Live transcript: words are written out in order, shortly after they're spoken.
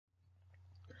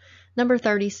Number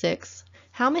 36.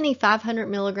 How many 500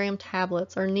 milligram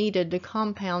tablets are needed to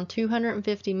compound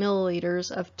 250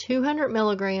 milliliters of 200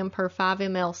 milligram per 5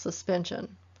 ml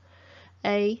suspension?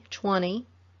 A, 20,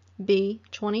 B,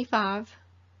 25,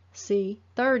 C,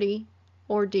 30,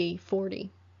 or D, 40?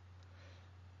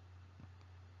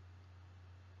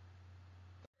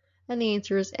 And the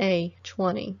answer is A,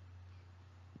 20.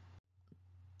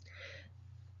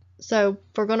 So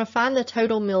we're going to find the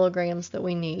total milligrams that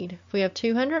we need. If we have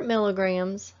 200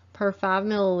 milligrams per 5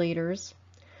 milliliters,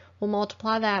 we'll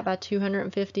multiply that by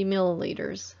 250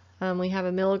 milliliters. We have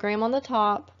a milligram on the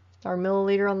top, or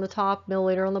milliliter on the top,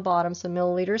 milliliter on the bottom, so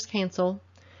milliliters cancel,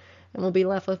 and we'll be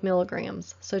left with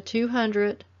milligrams. So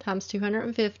 200 times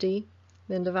 250,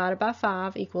 then divided by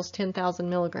 5 equals 10,000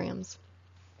 milligrams.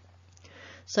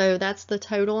 So that's the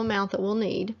total amount that we'll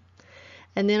need.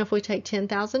 And then if we take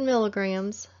 10,000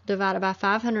 milligrams divided by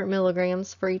 500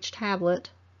 milligrams for each tablet,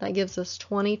 that gives us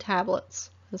 20 tablets.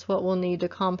 That's what we'll need to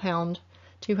compound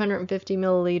 250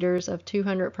 milliliters of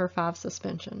 200 per 5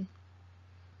 suspension.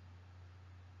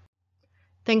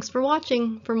 Thanks for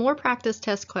watching. For more practice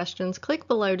test questions, click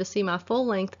below to see my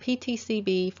full-length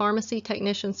PTCB Pharmacy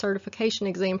Technician Certification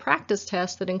Exam practice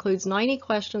test that includes 90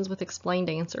 questions with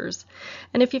explained answers.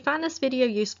 And if you find this video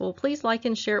useful, please like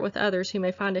and share it with others who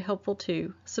may find it helpful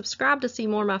too. Subscribe to see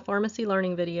more of my pharmacy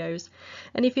learning videos.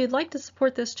 And if you'd like to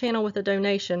support this channel with a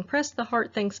donation, press the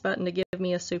heart thanks button to give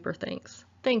me a super thanks.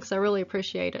 Thanks, I really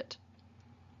appreciate it.